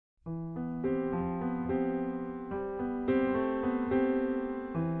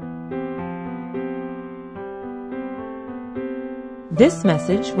This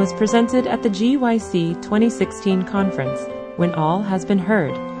message was presented at the GYC 2016 conference, When All Has Been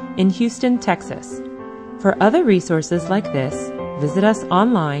Heard, in Houston, Texas. For other resources like this, visit us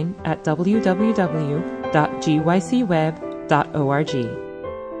online at www.gycweb.org.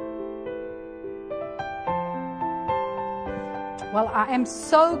 Well, I am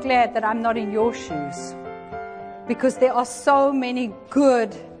so glad that I'm not in your shoes, because there are so many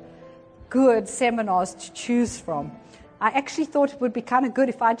good seminars to choose from. I actually thought it would be kind of good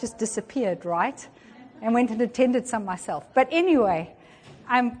if I just disappeared, right? And went and attended some myself. But anyway,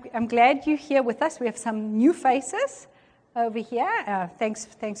 I'm glad you're here with us. We have some new faces over here.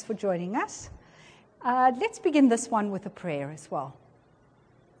 Thanks for joining us. Let's begin this one with a prayer as well.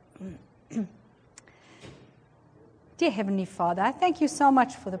 Dear Heavenly Father, I thank you so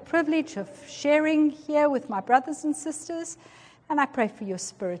much for the privilege of sharing here with my brothers and sisters. And I pray for your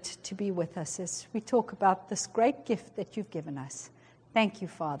Spirit to be with us as we talk about this great gift that you've given us. Thank you,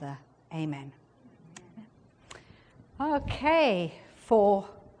 Father. Amen. Okay, for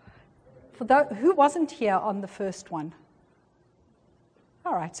those who wasn't here on the first one.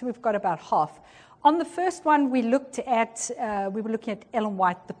 All right, so we've got about half. On the first one, we were looking at Ellen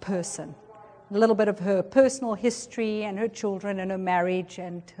White, the person, a little bit of her personal history and her children and her marriage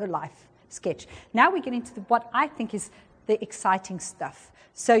and her life sketch. Now we get into what I think is the exciting stuff.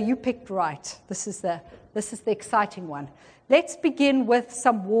 So you picked right. This is the exciting one. Let's begin with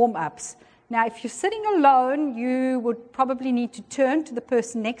some warm-ups. Now, if you're sitting alone, you would probably need to turn to the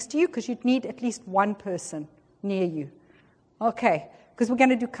person next to you, because you'd need at least one person near you. Okay, because we're going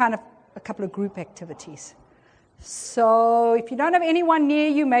to do kind of a couple of group activities. So if you don't have anyone near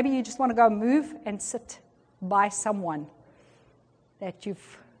you, maybe you just want to go move and sit by someone that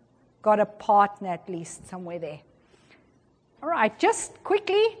you've got a partner at least somewhere there. All right, just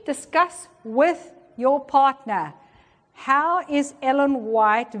quickly discuss with your partner. How is Ellen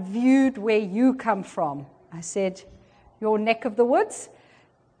White viewed where you come from? I said, your neck of the woods.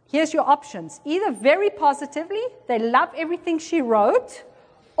 Here's your options. Either very positively, they love everything she wrote,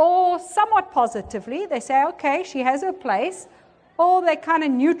 or somewhat positively, they say, okay, she has her place, or they're kind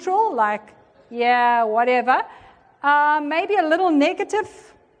of neutral, like, yeah, whatever. Maybe a little negative.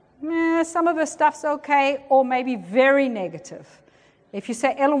 Some of her stuff's okay, or maybe very negative. If you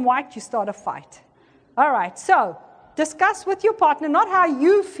say Ellen White, you start a fight. All right, so discuss with your partner not how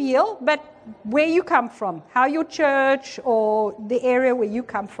you feel, but where you come from, how your church or the area where you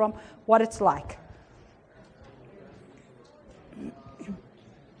come from, what it's like.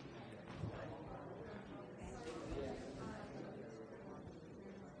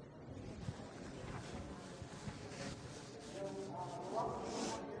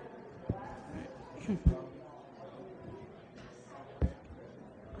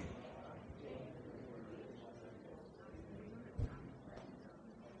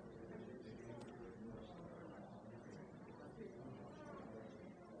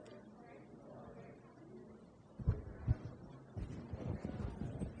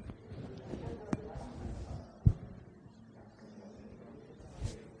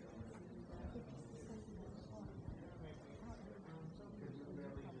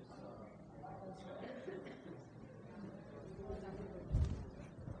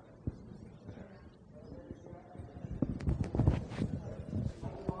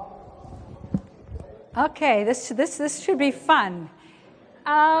 Okay, this should be fun.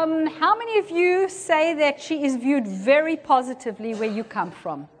 How many of you say that she is viewed very positively where you come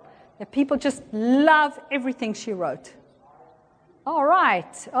from? That people just love everything she wrote? All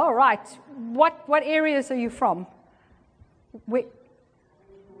right. What areas are you from?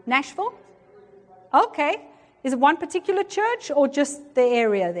 Nashville? Okay. Is it one particular church or just the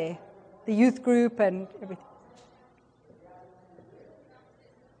area there? The youth group and everything?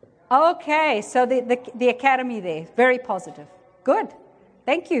 Okay, so the academy there, very positive. Good.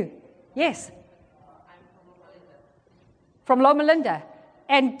 Thank you. Yes. From Loma Linda.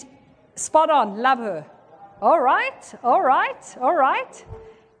 And spot on, love her. All right.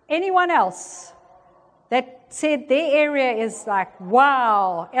 Anyone else that said their area is like,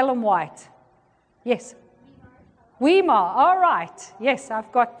 wow, Ellen White? Yes. Weimar, all right. Yes,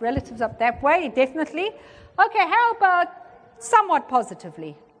 I've got relatives up that way, definitely. Okay, how about somewhat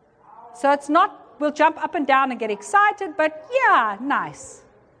positively? So it's not, we'll jump up and down and get excited, but yeah, nice.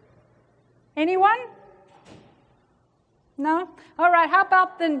 Anyone? No? All right, how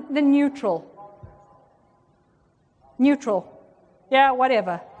about the neutral? Neutral. Yeah,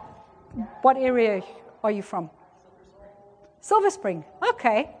 whatever. What area are you from? Silver Spring.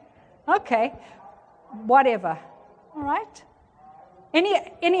 Okay. Whatever. All right.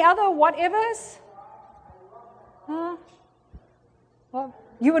 Any other whatevers? Well,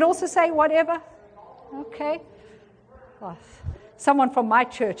 you would also say whatever? Okay. Well, someone from my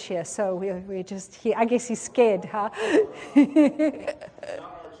church here, so we're just here. I guess he's scared, huh?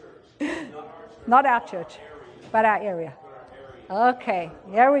 Not our church, but our area. Okay,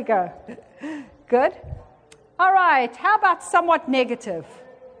 here we go. Good. All right, how about somewhat negative?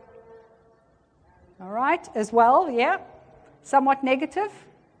 All right, as well, yeah. Somewhat negative.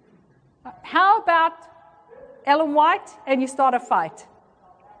 How about Ellen White and you start a fight?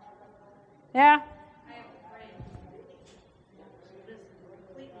 Yeah?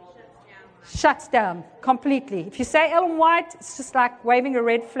 Shuts down completely. If you say Ellen White, it's just like waving a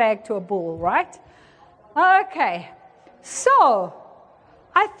red flag to a bull, right? Okay. So,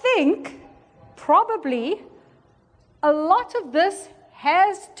 I think probably a lot of this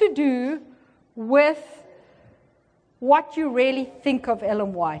has to do with what you really think of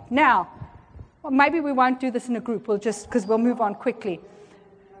Ellen White. Now, well, maybe we won't do this in a group. We'll just, because we'll move on quickly.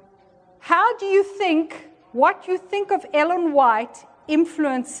 How do you think what you think of Ellen White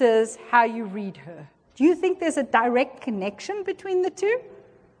influences how you read her? Do you think there's a direct connection between the two?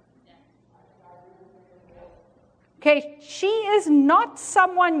 Okay, she is not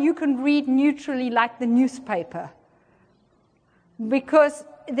someone you can read neutrally like the newspaper, because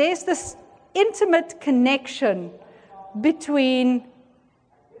there's this intimate connection between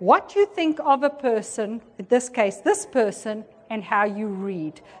what you think of a person, in this case, this person, and how you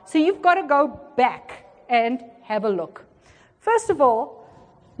read. So you've got to go back and have a look. First of all,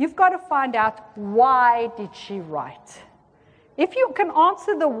 you've got to find out, why did she write? If you can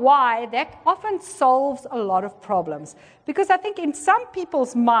answer the why, that often solves a lot of problems. Because I think in some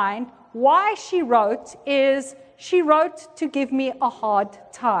people's mind, why she wrote is, she wrote to give me a hard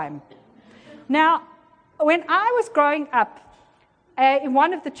time. Now, when I was growing up in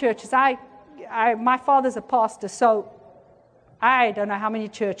one of the churches, my father's a pastor, so I don't know how many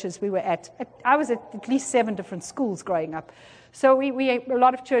churches we were at. I was at least 7 different schools growing up. So we had a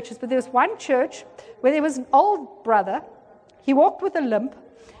lot of churches, but there was one church where there was an old brother. He walked with a limp,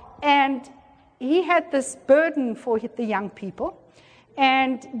 and he had this burden for the young people.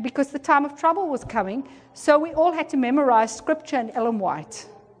 And because the time of trouble was coming, so we all had to memorize scripture and Ellen White,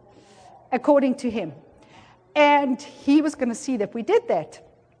 according to him. And he was going to see that we did that.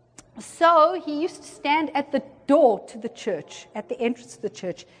 So he used to stand at the door to the church, at the entrance to the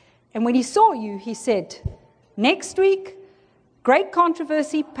church. And when he saw you, he said, next week, great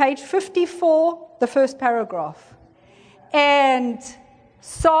controversy, page 54, the first paragraph. And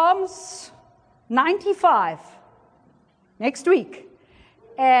Psalms 95, next week.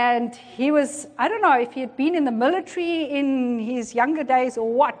 And he was, I don't know if he had been in the military in his younger days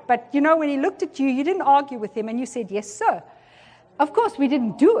or what, but you know, when he looked at you, you didn't argue with him and you said, yes, sir. Of course, we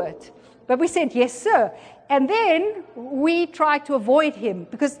didn't do it, but we said, yes, sir. And then we tried to avoid him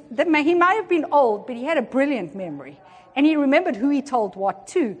because he might have been old, but he had a brilliant memory. And he remembered who he told what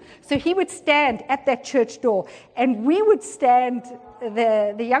to. So he would stand at that church door, and we would stand,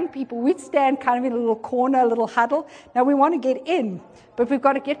 the young people, we'd stand kind of in a little corner, a little huddle. Now we want to get in, but we've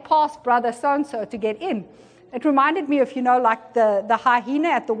got to get past brother so-and-so to get in. It reminded me of, like the hyena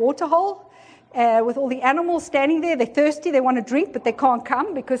at the waterhole, with all the animals standing there. They're thirsty, they want to drink, but they can't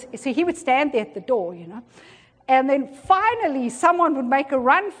come because, so he would stand there at the door, And then finally, someone would make a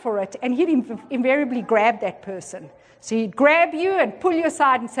run for it, and he'd invariably grab that person. So he'd grab you and pull you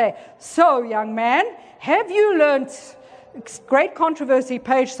aside and say, so, young man, have you learned great controversy,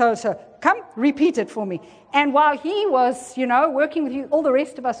 page so-so? Come, repeat it for me. And while he was, working with you, all the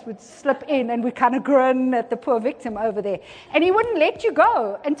rest of us would slip in and we'd kind of grin at the poor victim over there. And he wouldn't let you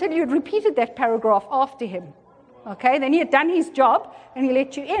go until you'd repeated that paragraph after him. Okay, then he had done his job and he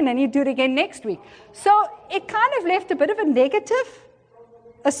let you in and he'd do it again next week. So it kind of left a bit of a negative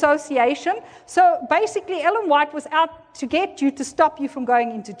association. So basically, Ellen White was out to get you, to stop you from going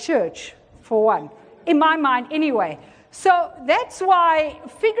into church, for one. In my mind, anyway. So that's why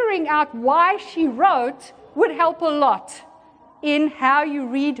figuring out why she wrote would help a lot in how you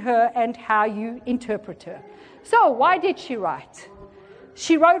read her and how you interpret her. So why did she write?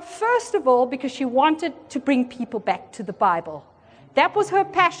 She wrote, first of all, because she wanted to bring people back to the Bible. That was her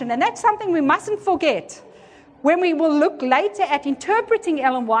passion, and that's something we mustn't forget. When we will look later at interpreting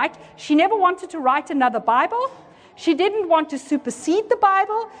Ellen White, she never wanted to write another Bible. She didn't want to supersede the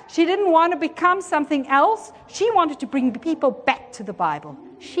Bible. She didn't want to become something else. She wanted to bring people back to the Bible.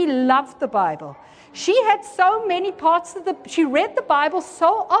 She loved the Bible. She had so many parts of she read the Bible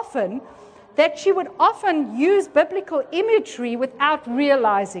so often that she would often use biblical imagery without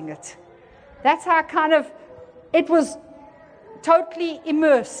realizing it. That's how it was totally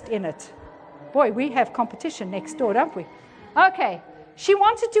immersed in it. Boy, we have competition next door, don't we? Okay, She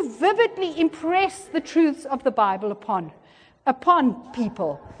wanted to vividly impress the truths of the Bible upon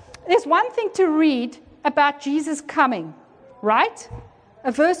people. There's one thing to read about Jesus coming, right?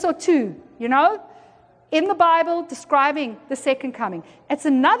 A verse or two, in the Bible describing the second coming. It's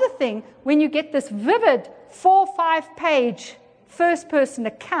another thing when you get this vivid 4 or 5 page first-person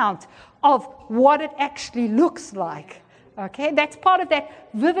account of what it actually looks like. Okay, that's part of that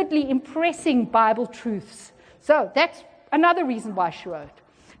vividly impressing Bible truths. So that's another reason why she wrote.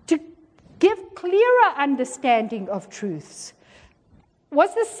 To give clearer understanding of truths.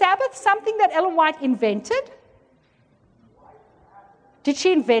 Was the Sabbath something that Ellen White invented? Did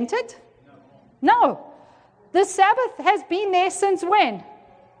she invent it? No. The Sabbath has been there since when?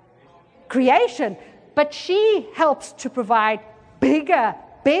 Creation. But she helps to provide bigger,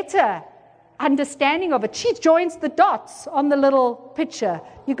 better understanding of it. She joins the dots on the little picture.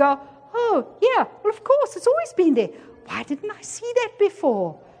 You go, oh, yeah, well, of course, it's always been there. Why didn't I see that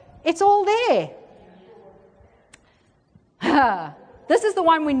before? It's all there. This is the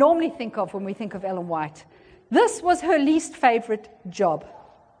one we normally think of when we think of Ellen White. This was her least favorite job.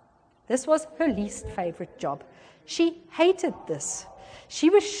 This was her least favorite job. She hated this. She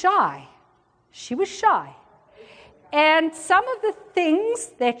was shy. She was shy. And some of the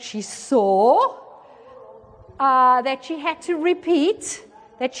things that she saw, that she had to repeat,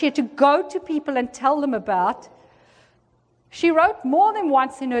 that she had to go to people and tell them about, she wrote more than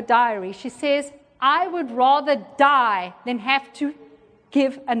once in her diary. She says, I would rather die than have to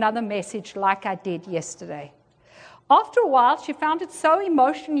give another message like I did yesterday. After a while, she found it so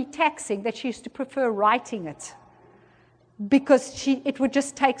emotionally taxing that she used to prefer writing it because it would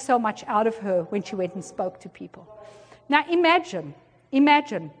just take so much out of her when she went and spoke to people. Now imagine,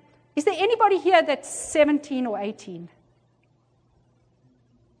 is there anybody here that's 17 or 18?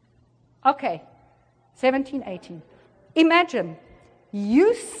 Okay, 17, 18. Imagine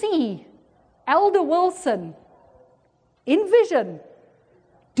you see Elder Wilson in vision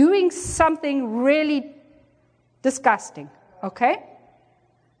doing something really disgusting, okay?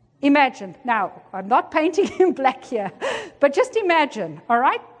 Imagine. Now, I'm not painting in black here, but just imagine, all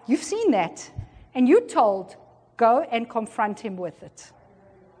right? You've seen that, and you're told, go and confront him with it.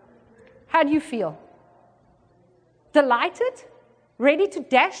 How do you feel? Delighted? Ready to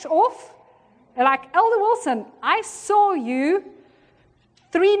dash off? Like, Elder Wilson, I saw you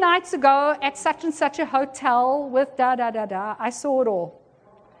 3 nights ago at such and such a hotel with da-da-da-da. I saw it all.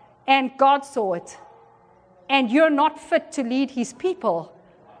 And God saw it. And you're not fit to lead his people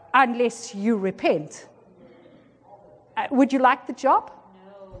unless you repent. Would you like the job?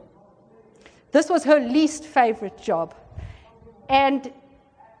 No. This was her least favorite job. And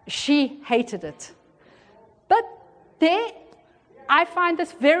she hated it. But there, I find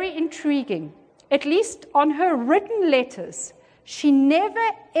this very intriguing. At least on her written letters, she never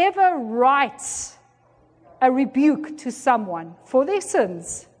ever writes a rebuke to someone for their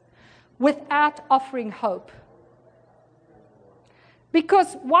sins without offering hope.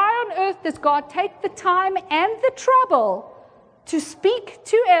 Because why on earth does God take the time and the trouble to speak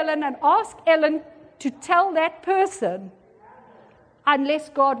to Ellen and ask Ellen to tell that person unless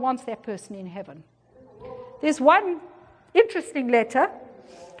God wants that person in heaven? There's one interesting letter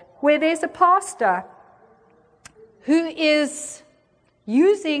where there's a pastor who is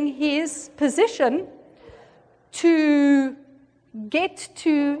using his position to get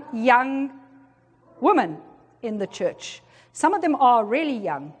to young women in the church. Some of them are really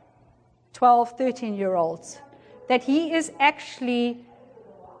young, 12, 13-year-olds, that he is actually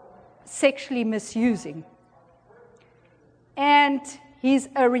sexually misusing. And he's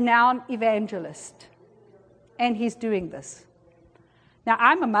a renowned evangelist, and he's doing this. Now,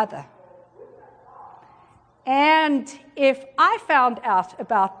 I'm a mother, and if I found out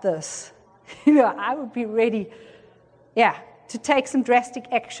about this, I would be ready, to take some drastic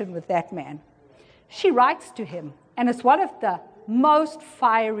action with that man. She writes to him, and it's one of the most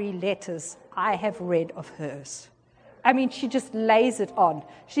fiery letters I have read of hers. I mean, she just lays it on.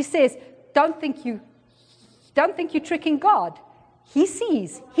 She says, don't think you're tricking God. He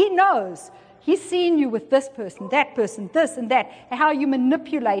sees, he knows. He's seen you with this person, this and that, how you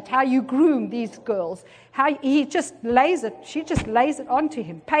manipulate, how you groom these girls, how she just lays it onto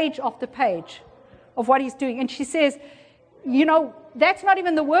him, page after page of what he's doing. And she says, that's not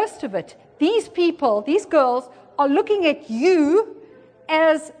even the worst of it. These people, these girls, are looking at you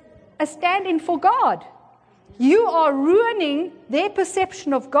as a stand-in for God. You are ruining their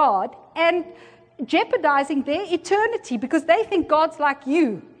perception of God and jeopardizing their eternity because they think God's like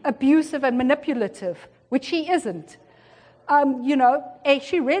you, abusive and manipulative, which he isn't.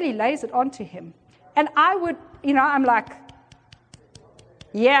 She really lays it onto him. And I would, I'm like,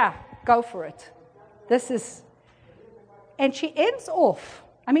 Yeah, go for it. And she ends off.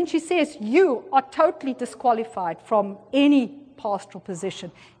 She says, you are totally disqualified from any pastoral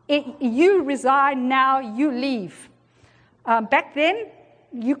position. You resign now, you leave. Back then,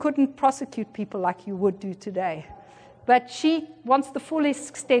 you couldn't prosecute people like you would do today. But she wants the fullest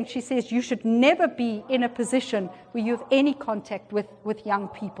extent. She says you should never be in a position where you have any contact with young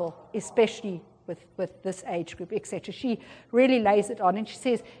people, especially with this age group, etc. She really lays it on, and she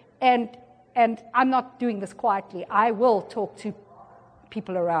says, and I'm not doing this quietly. I will talk to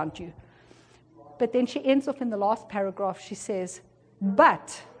people around you. But then she ends off in the last paragraph. She says,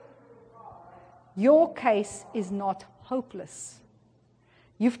 but your case is not hopeless.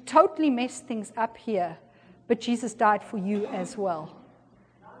 You've totally messed things up here, but Jesus died for you as well.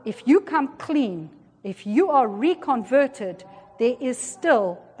 If you come clean, if you are reconverted, there is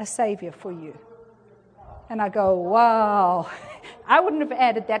still a Savior for you. And I go, wow. I wouldn't have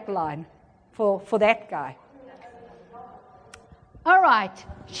added that line for that guy. All right.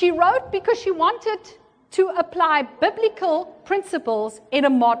 She wrote because she wanted to apply biblical principles in a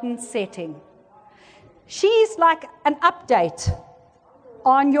modern setting. She's like an update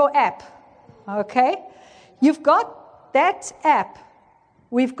on your app, okay? You've got that app.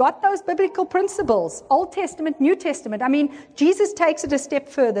 We've got those biblical principles, Old Testament, New Testament. Jesus takes it a step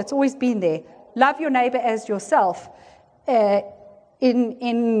further. It's always been there. Love your neighbor as yourself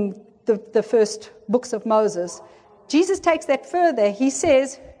in the first books of Moses. Jesus takes that further. He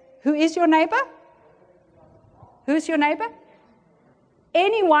says, who is your neighbor? Who's your neighbor?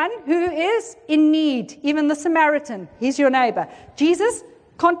 Anyone who is in need, even the Samaritan, he's your neighbor. Jesus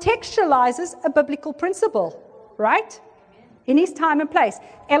contextualizes a biblical principle, right? In his time and place.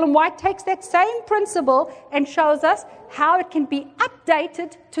 Ellen White takes that same principle and shows us how it can be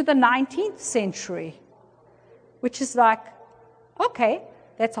updated to the 19th century, which is like, okay,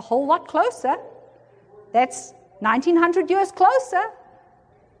 that's a whole lot closer. That's 1900 years closer.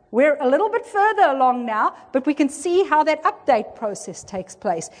 We're a little bit further along now, but we can see how that update process takes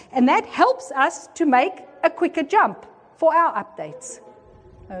place. And that helps us to make a quicker jump for our updates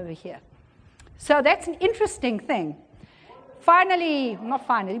over here. So that's an interesting thing. Not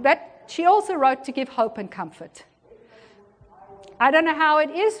finally, but she also wrote to give hope and comfort. I don't know how it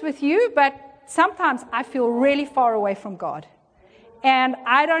is with you, but sometimes I feel really far away from God. And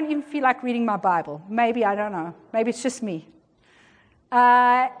I don't even feel like reading my Bible. Maybe, I don't know. Maybe it's just me.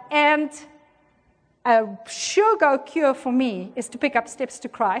 And a sure go cure for me is to pick up Steps to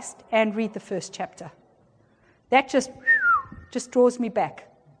Christ and read the first chapter. That just draws me back.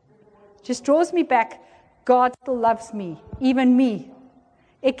 Just draws me back. God still loves me, even me.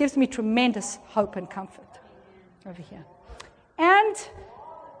 It gives me tremendous hope and comfort over here. And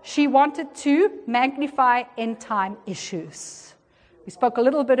she wanted to magnify end-time issues. We spoke a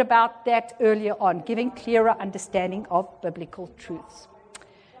little bit about that earlier on, giving clearer understanding of biblical truths.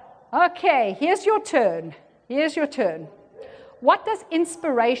 Okay, here's your turn. What does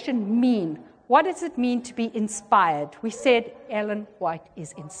inspiration mean? What does it mean to be inspired? We said Ellen White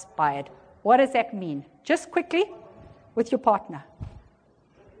is inspired. What does that mean? Just quickly, with your partner.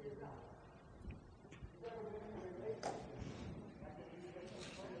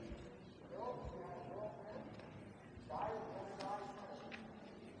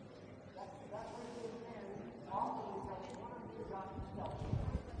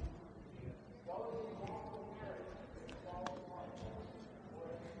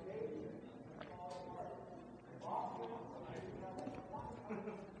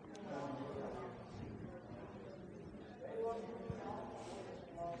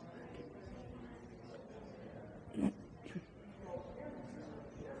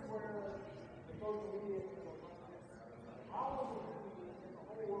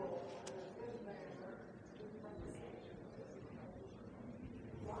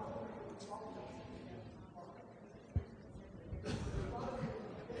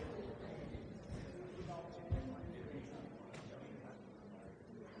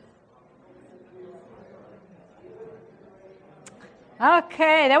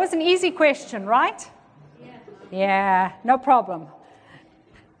 Okay, that was an easy question, right? Yeah, no problem.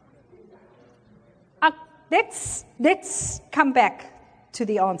 Let's come back to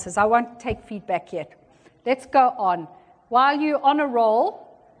the answers. I won't take feedback yet. Let's go on. While you're on a roll,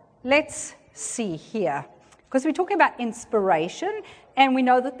 let's see here. Because we're talking about inspiration, and we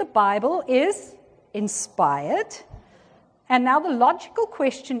know that the Bible is inspired. And now the logical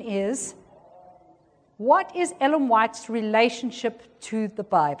question is, what is Ellen White's relationship to the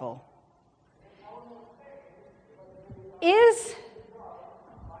Bible? Is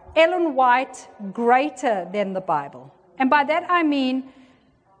Ellen White greater than the Bible? And by that I mean,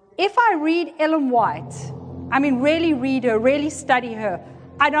 If I read Ellen White, really read her, really study her,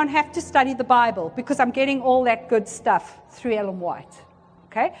 I don't have to study the Bible because I'm getting all that good stuff through Ellen White.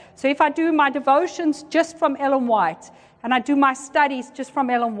 Okay? So if I do my devotions just from Ellen White and I do my studies just from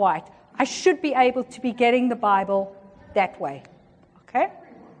Ellen White, I should be able to be getting the Bible that way. Okay?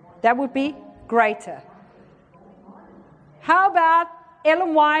 That would be greater. How about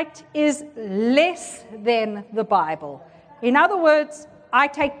Ellen White is less than the Bible? In other words, I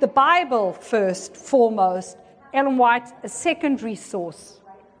take the Bible first, foremost, Ellen White a secondary source.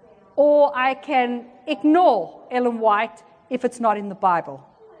 Or I can ignore Ellen White if it's not in the Bible.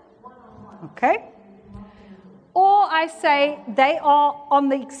 Okay? Or I say they are on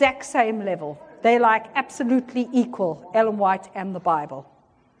the exact same level. They're like absolutely equal, Ellen White and the Bible.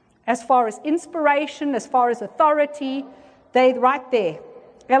 As far as inspiration, as far as authority, they're right there.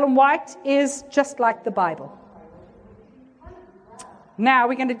 Ellen White is just like the Bible. Now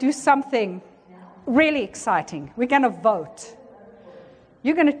we're going to do something really exciting. We're going to vote.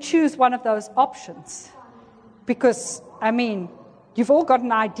 You're going to choose one of those options. Because, you've all got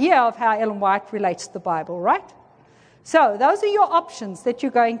an idea of how Ellen White relates to the Bible, right? So those are your options that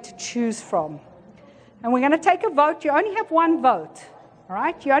you're going to choose from. And we're going to take a vote. You only have one vote. All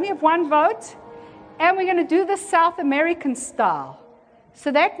right? You only have one vote. And we're going to do this South American style.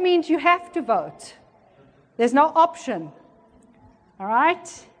 So that means you have to vote. There's no option. All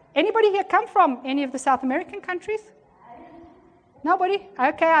right? Anybody here come from any of the South American countries? Nobody?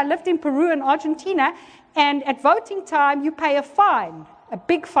 Okay, I lived in Peru and Argentina, and at voting time, you pay a fine, a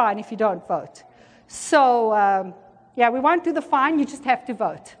big fine if you don't vote. So, we won't do the fine, you just have to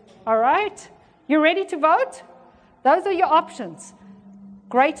vote. All right? You ready to vote? Those are your options.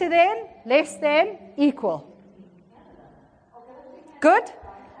 Greater than, less than, equal. Good?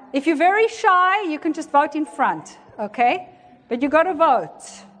 If you're very shy, you can just vote in front, okay? But you got to vote.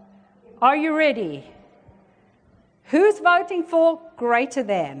 Are you ready? Who's voting for greater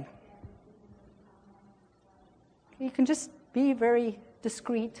than? You can just be very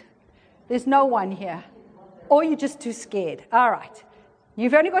discreet. There's no one here. Or you're just too scared. All right.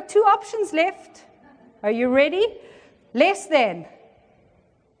 You've only got two options left. Are you ready? Less than.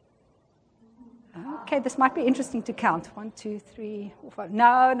 Okay, this might be interesting to count. 1, 2, 3, 4, 5.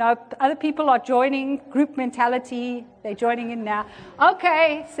 No. Other people are joining. Group mentality. They're joining in now.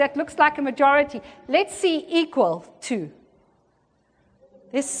 Okay, so that looks like a majority. Let's see equal to.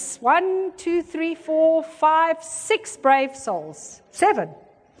 This 1, 2, 3, 4, 5, 6 brave souls. 7.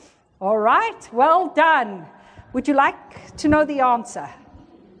 All right, well done. Would you like to know the answer?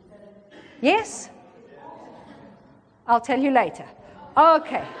 Yes? I'll tell you later.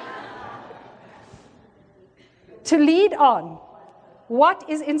 Okay. To lead on, what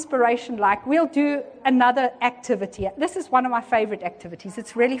is inspiration like? We'll do another activity. This is one of my favorite activities.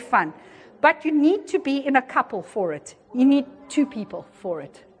 It's really fun. But you need to be in a couple for it. You need 2 people for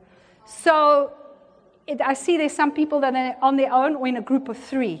it. So I see there's some people that are on their own or in a group of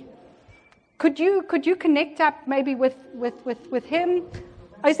 3. Could you connect up maybe with him?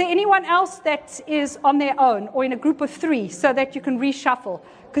 Is there anyone else that is on their own or in a group of 3 so that you can reshuffle?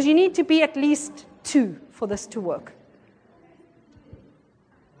 Because you need to be at least 2 for this to work.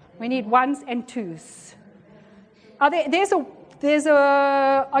 We need 1s and 2s. Are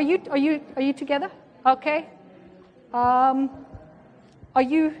you together? Okay.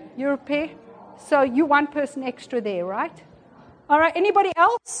 You're a pair? So you 1 person extra there, right? All right, anybody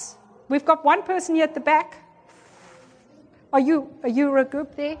else? We've got 1 person here at the back. Are you a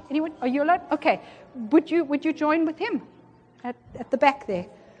group there? Anyone? Are you alone? Okay. Would you join with him at the back there?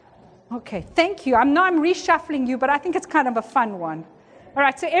 Okay, thank you. I'm reshuffling you, but I think it's kind of a fun one. All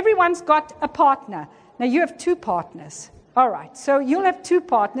right, so everyone's got a partner. Now you have 2 partners. All right, so you'll have 2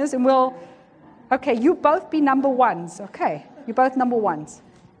 partners, and you both be number 1s. Okay, you're both number 1s.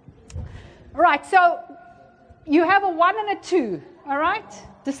 All right, so you have a 1 and a 2. All right,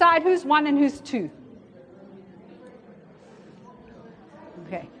 decide who's 1 and who's 2.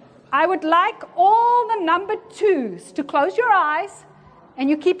 Okay, I would like all the number 2s to close your eyes. And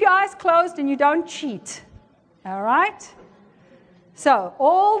you keep your eyes closed and you don't cheat. All right? So,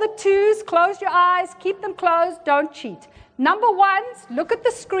 all the 2s, close your eyes, keep them closed, don't cheat. Number 1s, look at the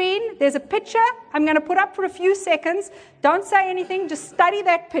screen. There's a picture I'm going to put up for a few seconds. Don't say anything, just study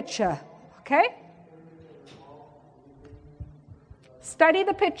that picture. Okay? Study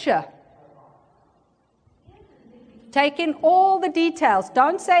the picture. Take in all the details.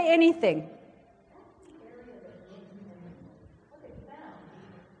 Don't say anything.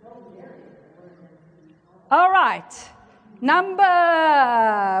 All right.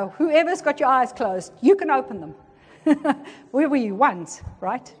 Whoever's got your eyes closed, you can open them. Where were you? 1s,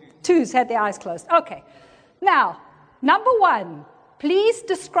 right? Twos had their eyes closed. Okay. Now, number 1, please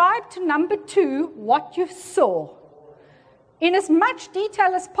describe to number 2 what you saw. In as much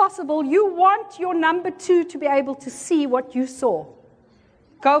detail as possible, you want your number 2 to be able to see what you saw.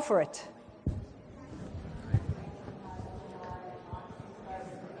 Go for it.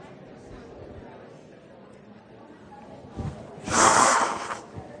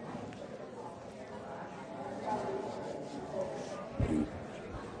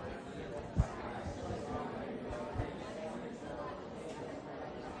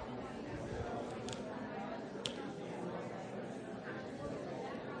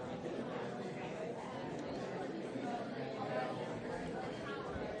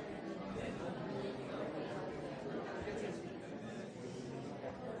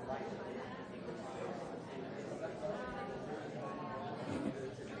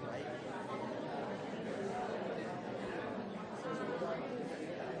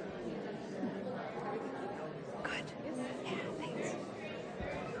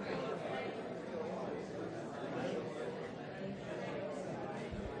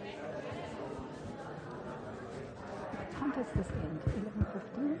 Does this end?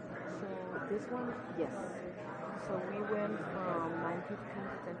 11:15? So this one, yes. So we went from 9:15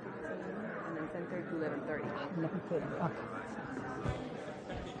 to 10:15, and then 10:30 to 11:30. 11:30. Okay.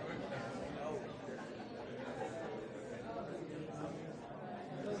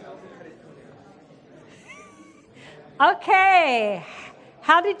 Okay.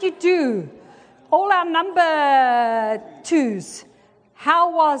 How did you do? All our number 2s.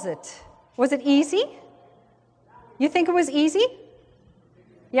 How was it? Was it easy? You think it was easy?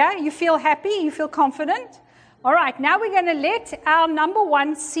 Yeah, you feel happy? You feel confident? All right, now we're going to let our number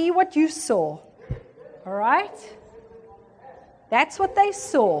 1 see what you saw. All right? That's what they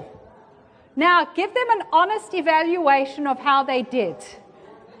saw. Now, give them an honest evaluation of how they did.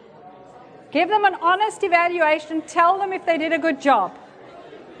 Give them an honest evaluation. Tell them if they did a good job.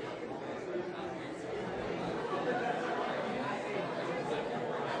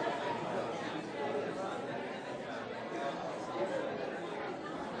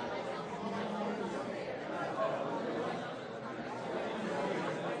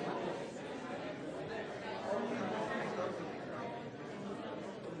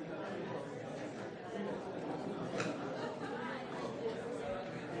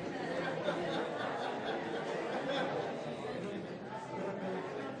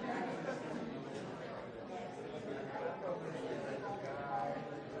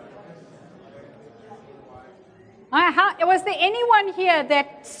 Was there anyone here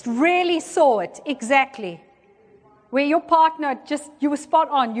that really saw it exactly? Where your partner you were spot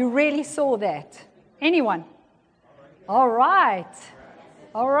on, you really saw that? Anyone? All right.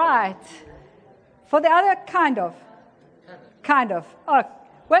 All right. For the other, kind of. Kind of. Oh,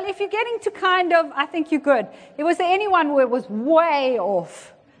 well, if you're getting to kind of, I think you're good. Was there anyone where it was way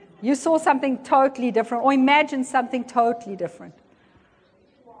off? You saw something totally different, or imagined something totally different?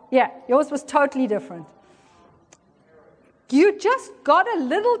 Yeah, yours was totally different. You just got a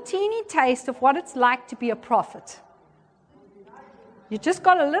little teeny taste of what it's like to be a prophet. You just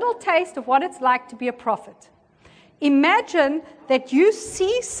got a little taste of what it's like to be a prophet. Imagine that you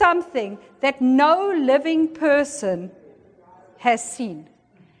see something that no living person has seen.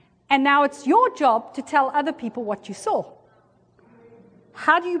 And now it's your job to tell other people what you saw.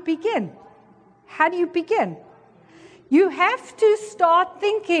 How do you begin? How do you begin? You have to start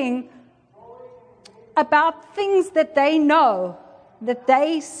thinking about things that they know, that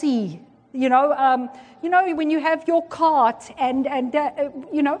they see. When you have your cart and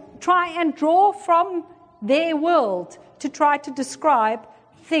try and draw from their world to try to describe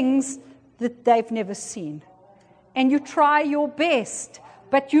things that they've never seen. And you try your best,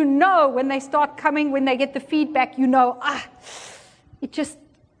 but when they start coming, when they get the feedback, it's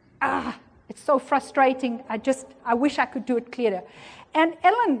so frustrating. I wish I could do it clearer. And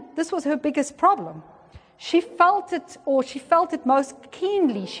Ellen, this was her biggest problem. She felt it most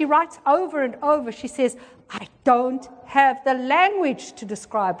keenly. She writes over and over. She says, I don't have the language to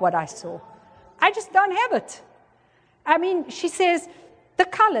describe what I saw. I just don't have it. I mean, she says, the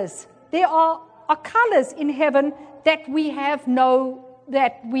colors. There are colors in heaven that we have no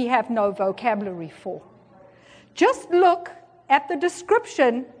vocabulary for. Just look at the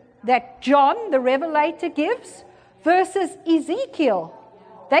description that John, the Revelator, gives versus Ezekiel.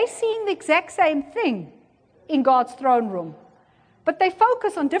 They're seeing the exact same thing in God's throne room. But they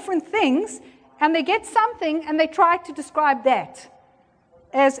focus on different things, and they get something, and they try to describe that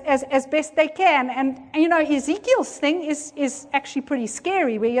as best they can. And Ezekiel's thing is actually pretty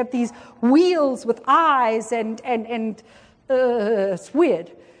scary, where you have these wheels with eyes, and it's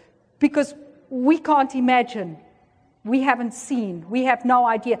weird. because we can't imagine. We haven't seen. We have no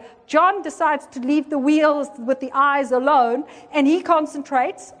idea. John decides to leave the wheels with the eyes alone, and he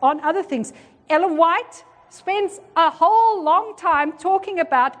concentrates on other things. Ellen White spends a whole long time talking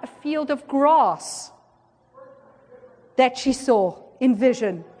about a field of grass that she saw in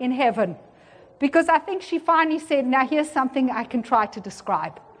vision in heaven, because I think she finally said, now here's something I can try to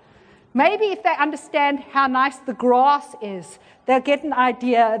describe. Maybe if they understand how nice the grass is, they'll get an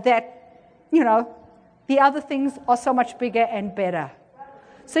idea that, the other things are so much bigger and better.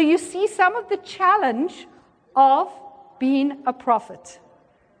 So you see some of the challenge of being a prophet,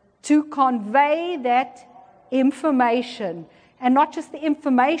 to convey that information, and not just the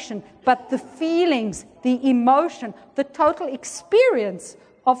information, but the feelings, the emotion, the total experience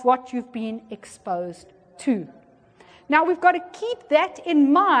of what you've been exposed to. Now, we've got to keep that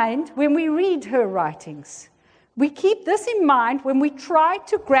in mind when we read her writings. We keep this in mind when we try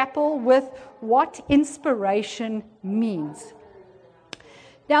to grapple with what inspiration means.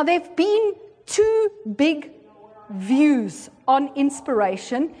 Now, there have been two big views on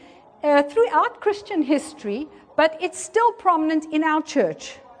inspiration throughout Christian history, but it's still prominent in our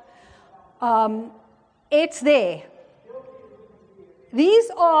church. It's there. These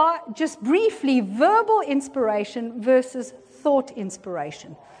are, just briefly, verbal inspiration versus thought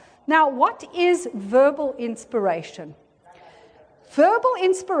inspiration. Now, what is verbal inspiration? Verbal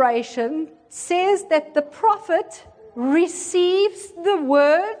inspiration says that the prophet receives the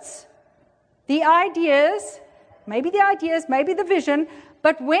words, the ideas, maybe the vision,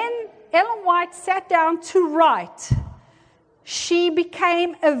 but when Ellen White sat down to write, she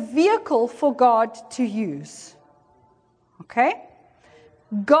became a vehicle for God to use. Okay?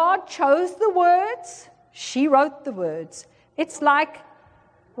 God chose the words, she wrote the words. It's like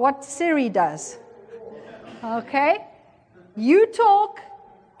what Siri does. Okay? You talk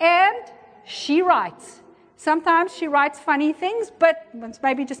and she writes. Sometimes she writes funny things, but it's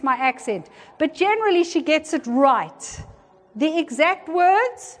maybe just my accent. But generally she gets it right. The exact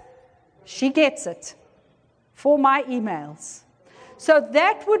words, she gets it for my emails. So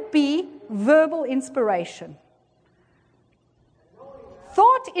that would be verbal inspiration.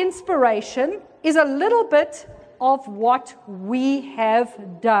 Thought inspiration is a little bit of what we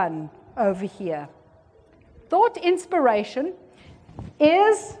have done over here. Thought inspiration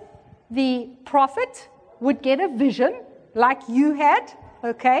is the prophet would get a vision like you had,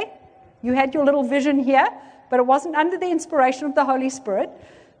 okay? You had your little vision here, but it wasn't under the inspiration of the Holy Spirit,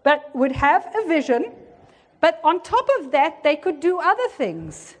 but would have a vision. But on top of that, they could do other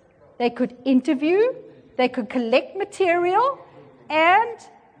things. They could interview, they could collect material, and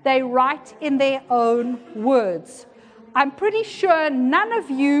they write in their own words. I'm pretty sure none of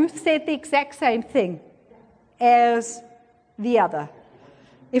you said the exact same thing as the other.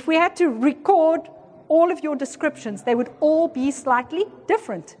 If we had to record all of your descriptions, they would all be slightly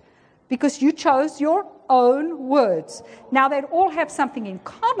different because you chose your own words. Now, they'd all have something in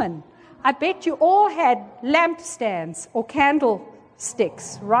common. I bet you all had lampstands or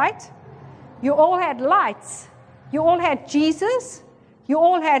candlesticks, right? You all had lights. You all had Jesus. You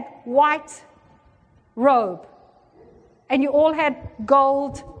all had white robe. And you all had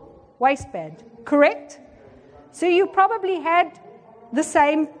gold waistband, correct? So you probably had the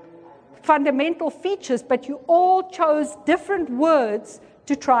same fundamental features, but you all chose different words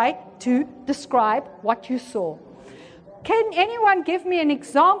to try to describe what you saw. Can anyone give me an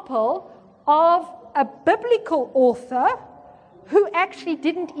example of a biblical author who actually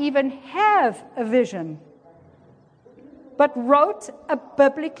didn't even have a vision, but wrote a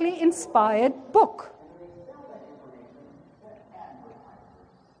biblically inspired book?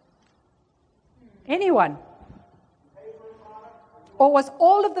 Anyone? Or was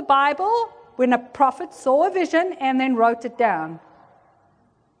all of the Bible when a prophet saw a vision and then wrote it down?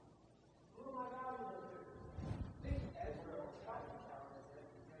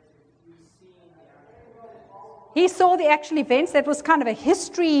 He saw the actual events. That was kind of a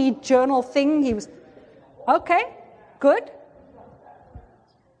history journal thing. He was, okay, good.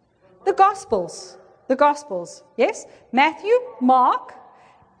 The Gospels, yes? Matthew, Mark,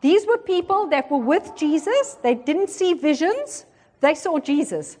 these were people that were with Jesus. They didn't see visions. They saw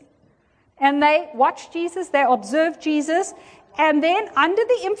Jesus. And they watched Jesus, they observed Jesus, and then under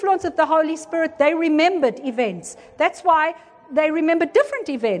the influence of the Holy Spirit, they remembered events. That's why they remember different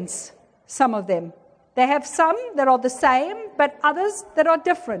events, some of them. They have some that are the same, but others that are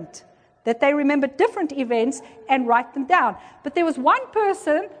different, that they remember different events and write them down. But there was one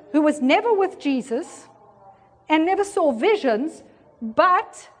person who was never with Jesus and never saw visions,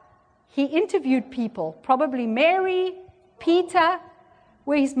 but he interviewed people, probably Mary, Peter,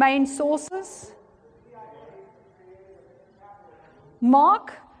 were his main sources?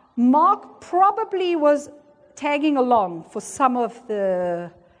 Mark probably was tagging along for some of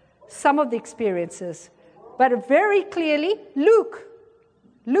the experiences, but very clearly Luke.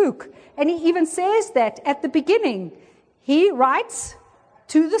 And he even says that at the beginning. He writes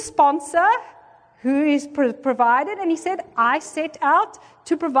to the sponsor who is provided, and he said, I set out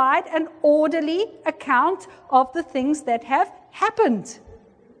to provide an orderly account of the things that have happened.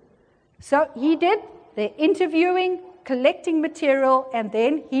 So he did the interviewing, collecting material, and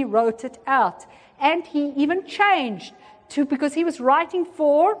then he wrote it out. And he even changed because he was writing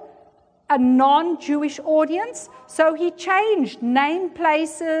for a non-Jewish audience, so he changed name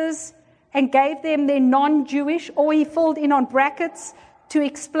places and gave them their non-Jewish, or he filled in on brackets to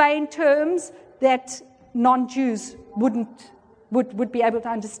explain terms that non-Jews would be able to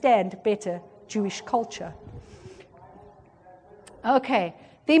understand better Jewish culture. Okay,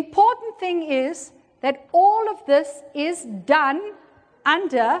 the important thing is that all of this is done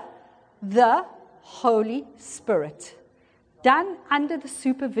under the Holy Spirit, done under the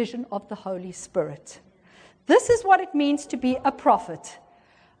supervision of the Holy Spirit. This is what it means to be a prophet.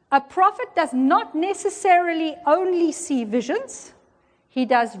 A prophet does not necessarily only see visions. He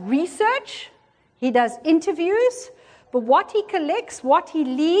does research, he does interviews, but what he collects, what he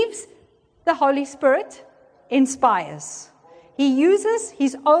leaves, the Holy Spirit inspires. He uses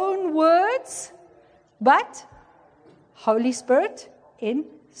his own words, but Holy Spirit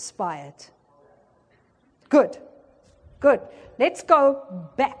inspired. Good. Let's go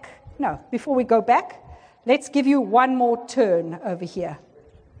back. No, before we go back, let's give you one more turn over here.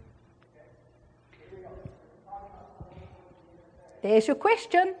 There's your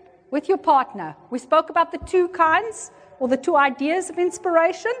question with your partner. We spoke about the two kinds, or the two ideas of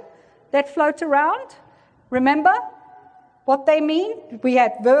inspiration that float around. Remember what they mean? We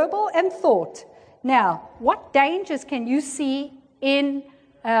had verbal and thought. Now, what dangers can you see in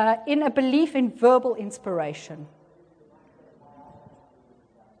a belief in verbal inspiration?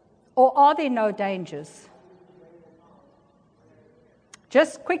 Or are there no dangers?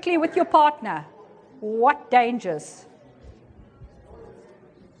 Just quickly with your partner, what dangers?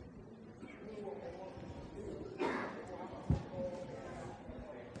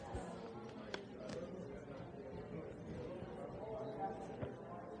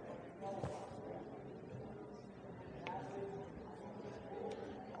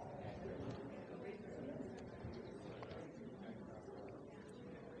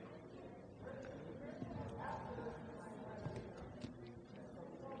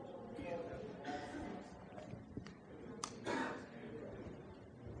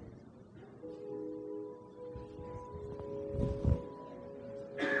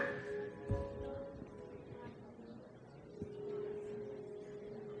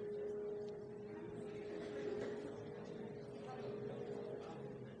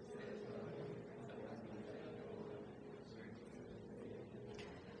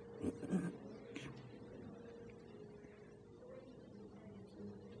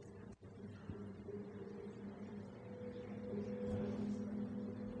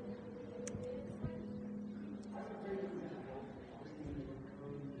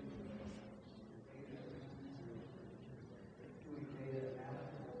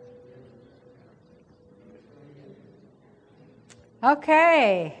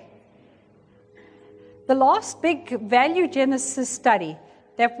 Okay. The last big value genesis study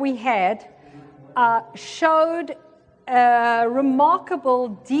that we had showed a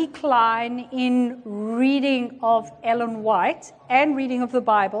remarkable decline in reading of Ellen White and reading of the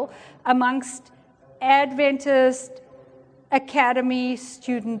Bible amongst Adventist academy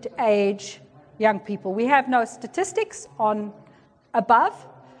student age young people. We have no statistics on above,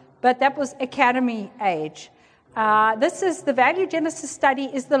 but that was academy age. This is the Value Genesis study,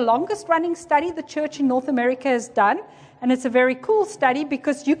 is the longest running study the church in North America has done. And it's a very cool study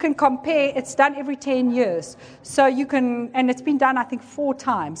because you can compare, it's done every 10 years. So you can, and it's been done, I think, 4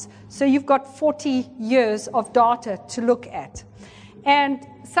 times. So you've got 40 years of data to look at. And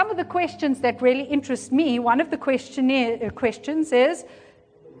some of the questions that really interest me, one of the questions is,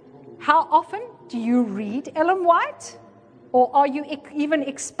 how often do you read Ellen White? Or are you even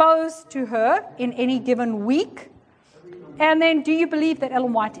exposed to her in any given week? And then, do you believe that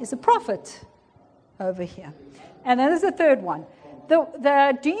Ellen White is a prophet? Over here. And then there's the third one.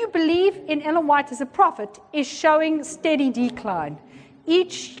 Do you believe in Ellen White as a prophet is showing steady decline.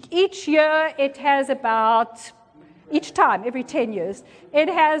 Each year it has about, each time, every 10 years, it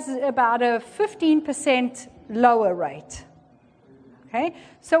has about a 15% lower rate. Okay,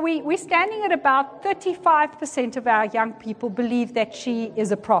 so we're standing at about 35% of our young people believe that she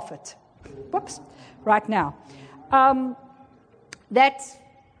is a prophet. Whoops, right now. That's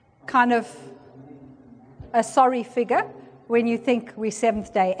kind of a sorry figure when you think we're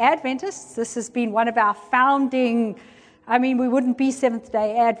Seventh-day Adventists. This has been one of our founding, we wouldn't be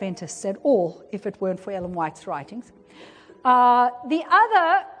Seventh-day Adventists at all if it weren't for Ellen White's writings. The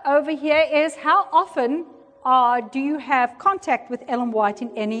other over here is how often do you have contact with Ellen White in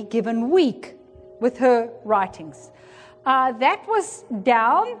any given week with her writings? That was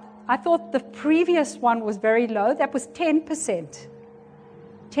down. I thought the previous one was very low. That was 10%.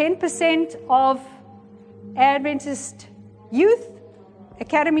 10% of Adventist youth,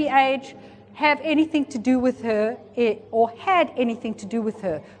 academy age, have anything to do with her or had anything to do with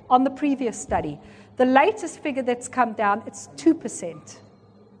her on the previous study. The latest figure that's come down, it's 2%.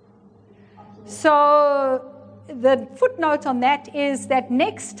 So the footnote on that is that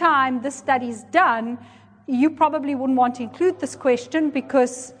next time this study's done, you probably wouldn't want to include this question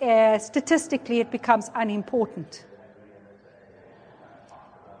because statistically it becomes unimportant.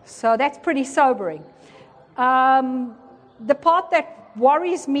 So that's pretty sobering. The part that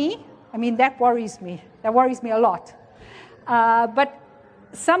worries me, that worries me a lot. But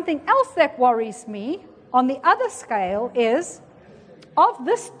something else that worries me on the other scale is, of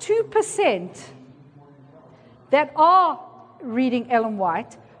this 2% that are reading Ellen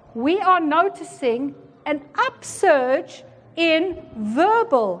White, we are noticing an upsurge in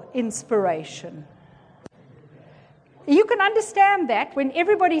verbal inspiration. You can understand that when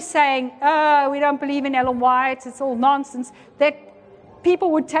everybody's saying, we don't believe in Ellen White, it's all nonsense, that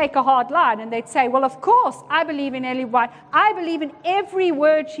people would take a hard line and they'd say, well, of course, I believe in Ellen White. I believe in every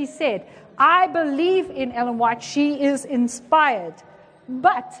word she said. I believe in Ellen White. She is inspired.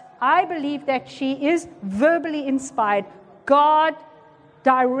 But I believe that she is verbally inspired. God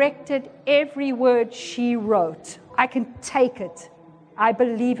directed every word she wrote. I can take it. I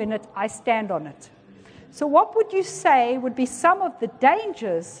believe in it. I stand on it. So what would you say would be some of the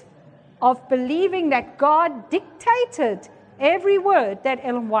dangers of believing that God dictated every word that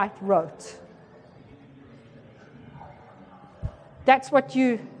Ellen White wrote? That's what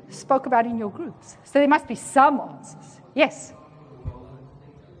you spoke about in your groups. So there must be some answers. Yes?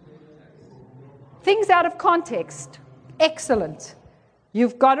 Things out of context. Excellent.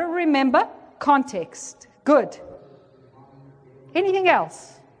 You've got to remember context. Good. Anything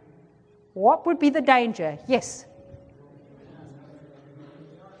else? What would be the danger? Yes.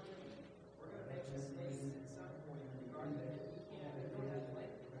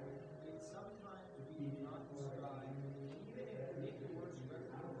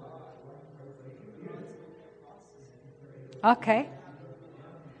 Okay.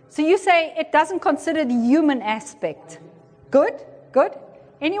 So you say it doesn't consider the human aspect. Good, good.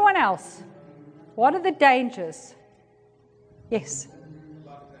 Anyone else? What are the dangers? Yes.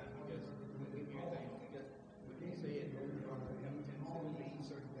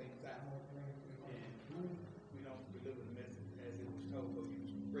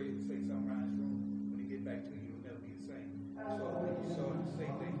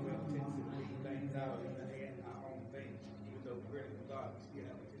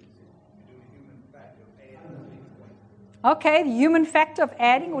 Okay, the human factor of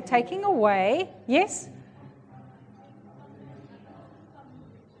adding or taking away. Yes?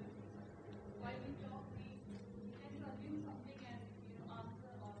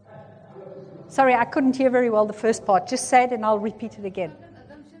 Sorry, I couldn't hear very well the first part. Just say it and I'll repeat it again.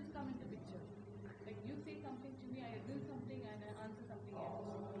 Assumptions come into picture. Like you say something to me, I do something and I answer something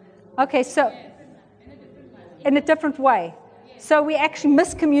else. Okay, so in a different way. So we actually,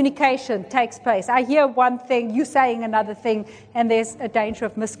 miscommunication takes place. I hear one thing, you saying another thing, and there's a danger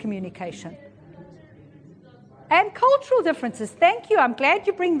of miscommunication. And cultural differences. Thank you. I'm glad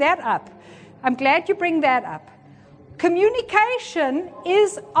you bring that up. Communication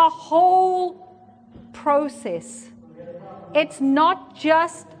is a whole process. It's not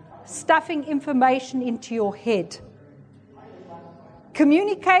just stuffing information into your head.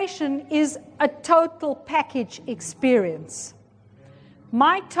 Communication is a total package experience.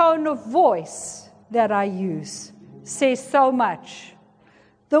 My tone of voice that I use says so much.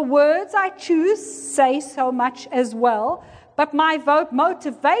 The words I choose say so much as well, but my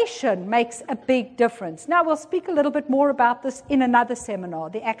motivation makes a big difference. Now, we'll speak a little bit more about this in another seminar,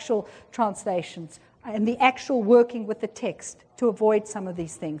 the actual translations and the actual working with the text to avoid some of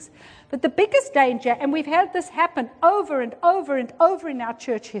these things. But the biggest danger, and we've had this happen over and over and over in our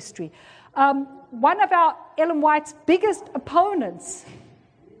church history, one of our Ellen White's biggest opponents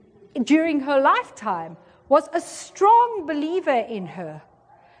during her lifetime was a strong believer in her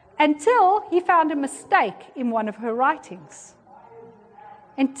until he found a mistake in one of her writings.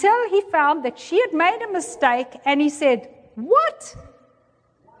 Until he found that she had made a mistake, and he said, "What?"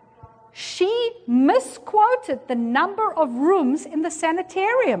 She misquoted the number of rooms in the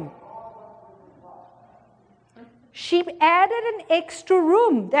sanitarium. She added an extra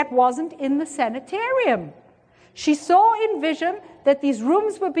room that wasn't in the sanitarium. She saw in vision that these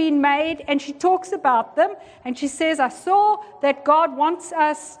rooms were being made, and she talks about them, and she says, "I saw that God wants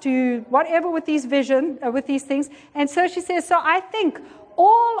us to whatever with these with these things." And so she says, "So I think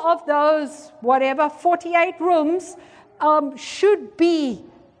all of those, 48 rooms should be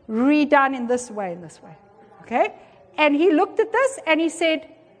redone in this way, Okay? And he looked at this and he said,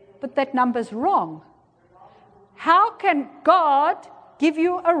 "But that number's wrong. How can God give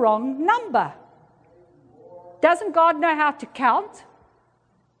you a wrong number? Doesn't God know how to count?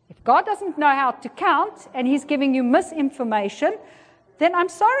 If God doesn't know how to count and he's giving you misinformation, then I'm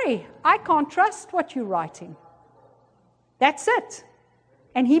sorry, I can't trust what you're writing." That's it.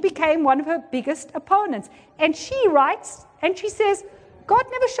 And he became one of her biggest opponents. And she writes, and she says, "God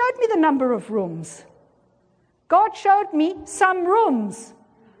never showed me the number of rooms. God showed me some rooms.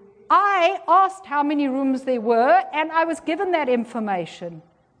 I asked how many rooms there were, and I was given that information.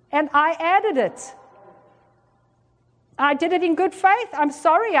 And I added it. I did it in good faith. I'm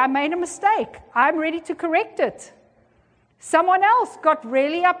sorry, I made a mistake. I'm ready to correct it." Someone else got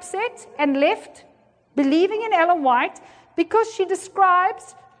really upset and left believing in Ellen White because she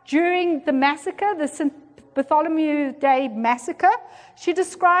describes during the massacre, the St. Bartholomew Day massacre, she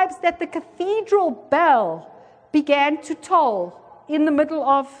describes that the cathedral bell began to toll in the middle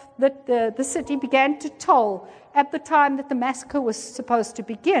of the city, began to toll at the time that the massacre was supposed to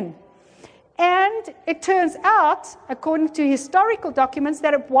begin. And it turns out, according to historical documents,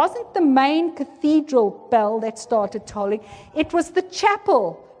 that it wasn't the main cathedral bell that started tolling. It was the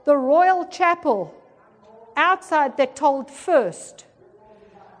chapel, the royal chapel, outside that tolled first.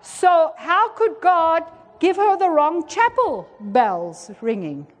 So how could God give her the wrong chapel bells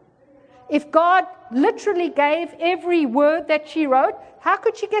ringing? If God literally gave every word that she wrote, how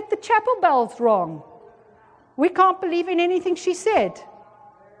could she get the chapel bells wrong? We can't believe in anything she said.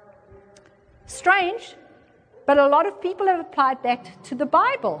 Strange, but a lot of people have applied that to the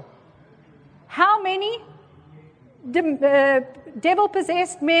Bible. How many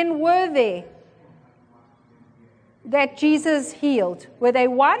devil-possessed men were there that Jesus healed? Were they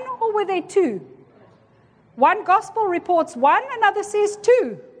one or were they two? One gospel reports one, another says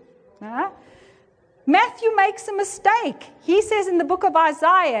two. Matthew makes a mistake. He says in the book of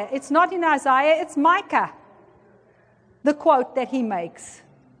Isaiah, it's not in Isaiah, it's Micah, the quote that he makes.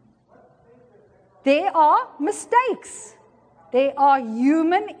 There are mistakes. There are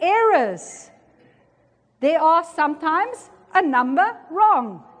human errors. There are sometimes a number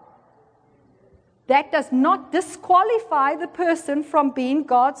wrong. That does not disqualify the person from being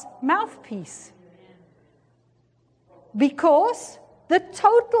God's mouthpiece. Because the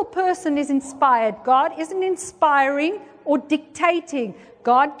total person is inspired. God isn't inspiring or dictating.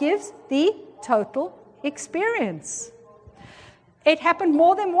 God gives the total experience. It happened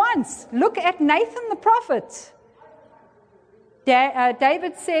more than once. Look at Nathan the prophet.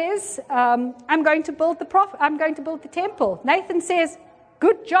 David says, I'm going to build the temple. Nathan says,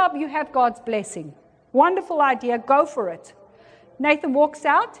 "Good job, you have God's blessing. Wonderful idea, go for it." Nathan walks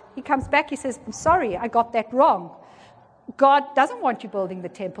out, he comes back, he says, "I'm sorry, I got that wrong. God doesn't want you building the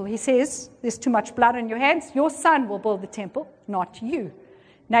temple." He says, "There's too much blood on your hands. Your son will build the temple, not you."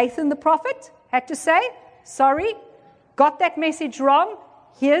 Nathan the prophet had to say, "Sorry, got that message wrong.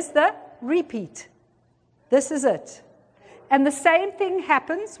 Here's the repeat. This is it." And the same thing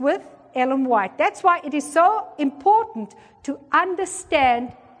happens with Ellen White. That's why it is so important to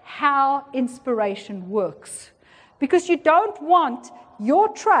understand how inspiration works. Because you don't want your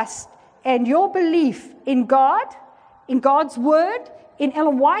trust and your belief in God, in God's word, in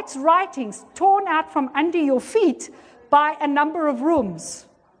Ellen White's writings torn out from under your feet by a number of rooms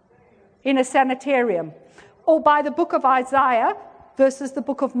in a sanitarium, or by the book of Isaiah versus the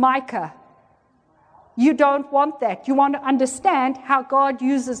book of Micah. You don't want that. You want to understand how God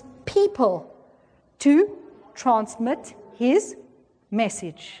uses people to transmit his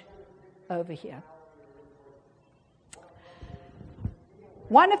message over here.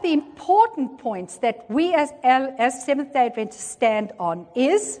 One of the important points that we as Seventh-day Adventists stand on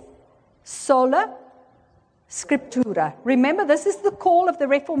is sola scriptura. Remember, this is the call of the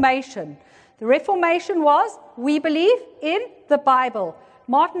Reformation. The Reformation was, we believe in the Bible.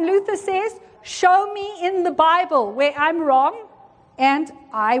 Martin Luther says, "Show me in the Bible where I'm wrong, and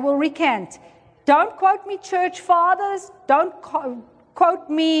I will recant." Don't quote me church fathers. Don't quote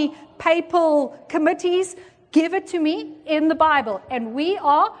me papal committees. Give it to me in the Bible. And we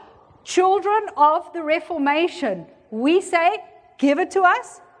are children of the Reformation. We say, give it to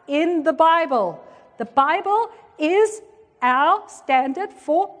us in the Bible. The Bible is our standard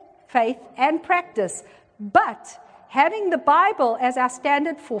for faith and practice. But having the Bible as our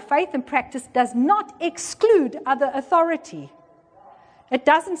standard for faith and practice does not exclude other authority. It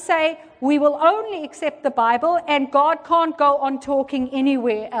doesn't say we will only accept the Bible and God can't go on talking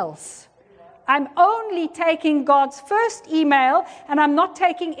anywhere else. I'm only taking God's first email and I'm not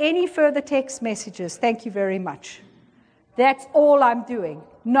taking any further text messages. Thank you very much. That's all I'm doing.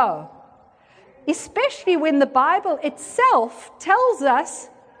 No. Especially when the Bible itself tells us,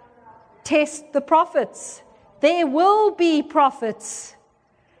 test the prophets. There will be prophets.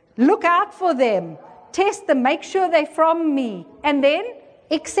 Look out for them. Test them. Make sure they're from me. And then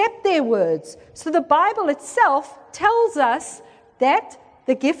accept their words. So the Bible itself tells us that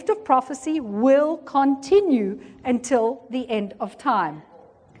the gift of prophecy will continue until the end of time.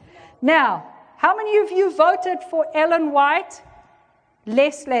 Now, how many of you voted for Ellen White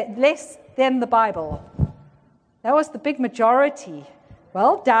less than the Bible? That was the big majority.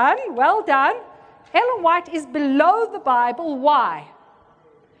 Well done, well done. Ellen White is below the Bible. Why?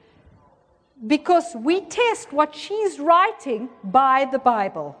 Because we test what she's writing by the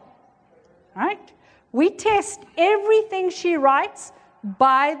Bible. Right? We test everything she writes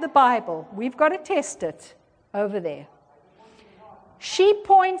by the Bible. We've got to test it over there. She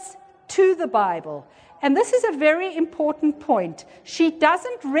points to the Bible. And this is a very important point. She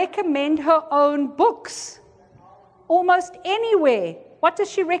doesn't recommend her own books. Almost anywhere. What does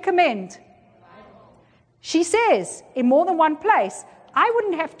she recommend? She says, in more than one place, I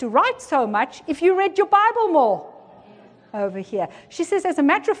wouldn't have to write so much if you read your Bible more. Over here. She says, as a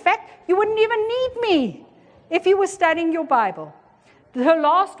matter of fact, you wouldn't even need me if you were studying your Bible. Her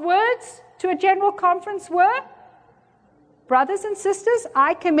last words to a general conference were, brothers and sisters,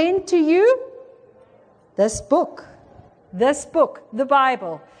 I commend to you this book, the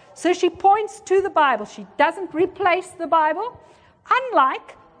Bible. So she points to the Bible. She doesn't replace the Bible,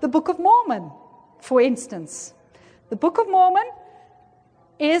 unlike the Book of Mormon, for instance. The Book of Mormon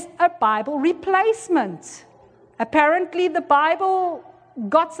is a Bible replacement. Apparently the Bible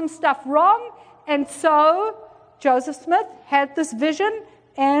got some stuff wrong, and so Joseph Smith had this vision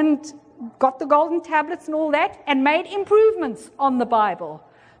and got the golden tablets and all that and made improvements on the Bible.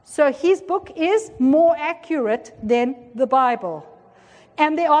 So his book is more accurate than the Bible.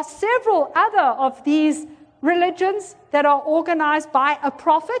 And there are several other of these religions that are organized by a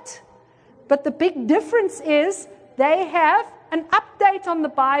prophet, but the big difference is they have an update on the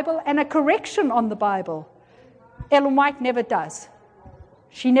Bible and a correction on the Bible. Ellen White never does.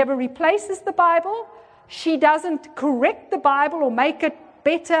 She never replaces the Bible. She doesn't correct the Bible or make it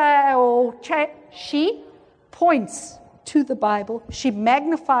better or change. She points to the Bible. She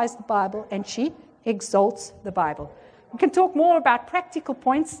magnifies the Bible and she exalts the Bible. We can talk more about practical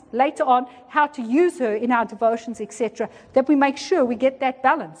points later on, how to use her in our devotions, etc., that we make sure we get that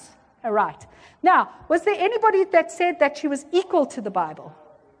balance. All right. Now, was there anybody that said that she was equal to the Bible?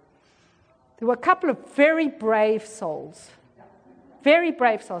 There were a couple of very brave souls. Very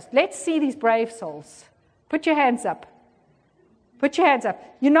brave souls. Let's see these brave souls. Put your hands up. Put your hands up.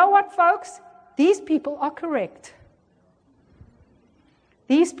 You know what, folks? These people are correct.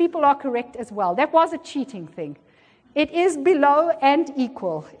 These people are correct as well. That was a cheating thing. It is below and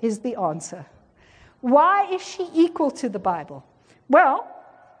equal is the answer. Why is she equal to the Bible? Well,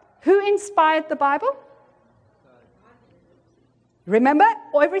 who inspired the Bible? Remember,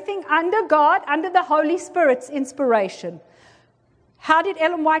 everything under God, under the Holy Spirit's inspiration. How did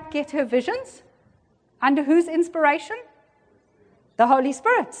Ellen White get her visions? Under whose inspiration? The Holy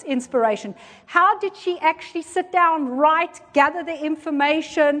Spirit's inspiration. How did she actually sit down, write, gather the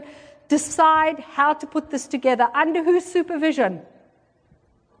information, decide how to put this together? Under whose supervision?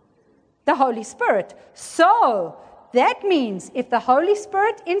 The Holy Spirit. So, that means if the Holy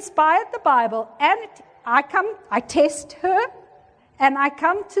Spirit inspired the Bible and I test her, and I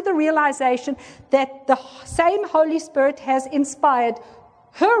come to the realization that the same Holy Spirit has inspired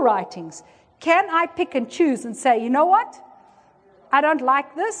her writings, can I pick and choose and say, you know what? I don't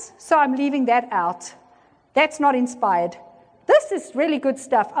like this, so I'm leaving that out. That's not inspired. This is really good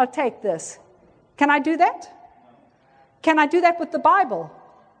stuff. I'll take this. Can I do that? Can I do that with the Bible?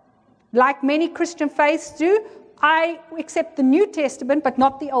 Like many Christian faiths do, I accept the New Testament, but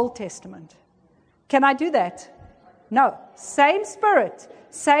not the Old Testament. Can I do that? No. Same Spirit.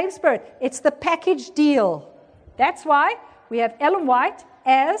 Same Spirit. It's the package deal. That's why we have Ellen White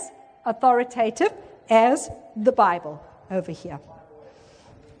as authoritative as the Bible over here.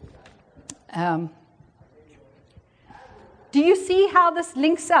 Do you see how this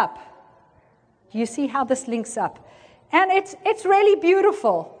links up? Do you see how this links up? And it's really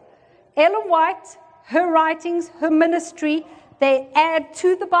beautiful. Ellen White, her writings, her ministry, they add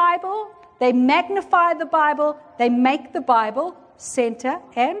to the Bible, they magnify the Bible, they make the Bible center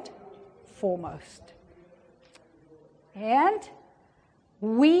and foremost. And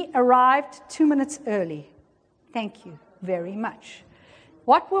we arrived 2 minutes early. Thank you very much.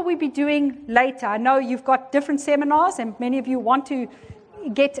 What will we be doing later? I know you've got different seminars, and many of you want to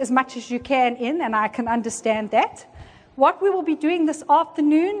get as much as you can in, and I can understand that. What we will be doing this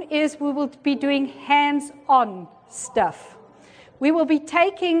afternoon is we will be doing hands-on stuff. We will be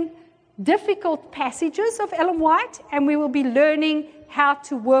taking difficult passages of Ellen White, and we will be learning how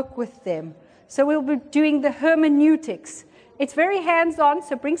to work with them. So we'll be doing the hermeneutics. It's very hands-on,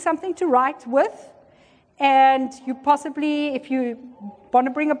 so bring something to write with. And you possibly, if you want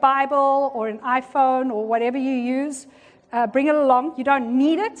to bring a Bible or an iPhone or whatever you use, bring it along. You don't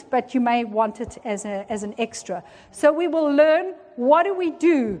need it, but you may want it as an extra. So we will learn, what do we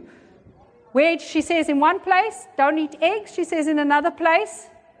do? Where she says in one place, don't eat eggs. She says in another place,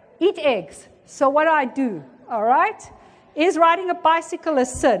 eat eggs. So what do I do? All right? Is riding a bicycle a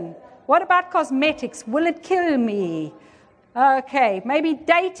sin? What about cosmetics? Will it kill me? Okay, maybe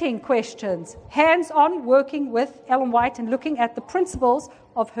dating questions. Hands-on working with Ellen White and looking at the principles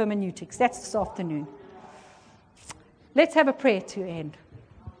of hermeneutics. That's this afternoon. Let's have a prayer to end.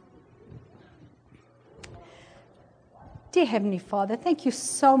 Dear Heavenly Father, thank you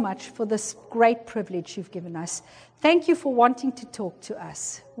so much for this great privilege you've given us. Thank you for wanting to talk to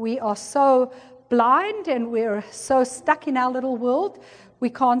us. We are so blind and we're so stuck in our little world. We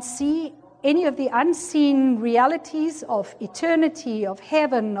can't see any of the unseen realities of eternity, of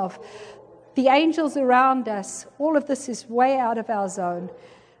heaven, of the angels around us. All of this is way out of our zone.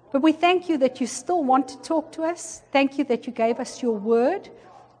 But we thank you that you still want to talk to us. Thank you that you gave us your word.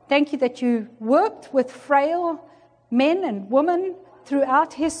 Thank you that you worked with frail men and women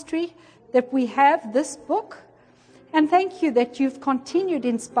throughout history, that we have this book. And thank you that you've continued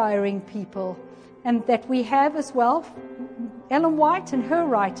inspiring people, and that we have as well Ellen White and her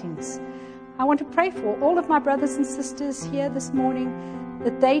writings. I want to pray for all of my brothers and sisters here this morning,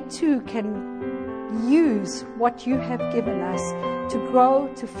 that they too can use what you have given us to grow,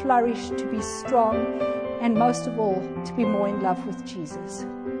 to flourish, to be strong, and most of all, to be more in love with Jesus.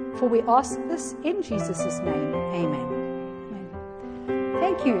 For we ask this in Jesus' name. Amen. Amen.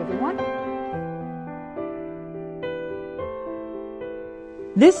 Thank you, everyone.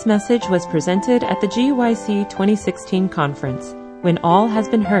 This message was presented at the GYC 2016 conference, When All Has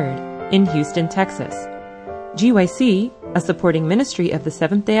Been Heard, in Houston, Texas. GYC, a supporting ministry of the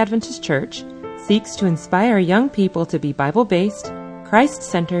Seventh-day Adventist Church, seeks to inspire young people to be Bible-based,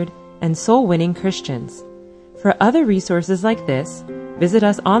 Christ-centered, and soul-winning Christians. For other resources like this, visit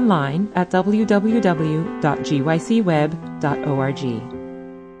us online at www.gycweb.org.